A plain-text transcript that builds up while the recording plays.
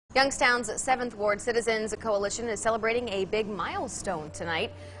Youngstown's 7th Ward Citizens Coalition is celebrating a big milestone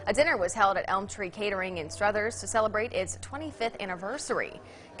tonight. A dinner was held at Elm Tree Catering in Struthers to celebrate its 25th anniversary.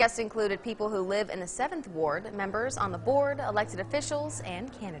 Guests included people who live in the 7th Ward, members on the board, elected officials,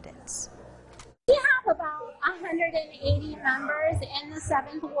 and candidates. We have about 180 members in the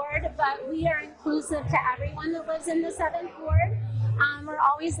 7th Ward, but we are inclusive to everyone that lives in the 7th Ward. We're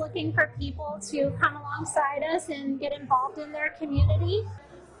always looking for people to come alongside us and get involved in their community.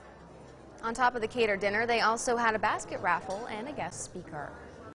 On top of the catered dinner, they also had a basket raffle and a guest speaker.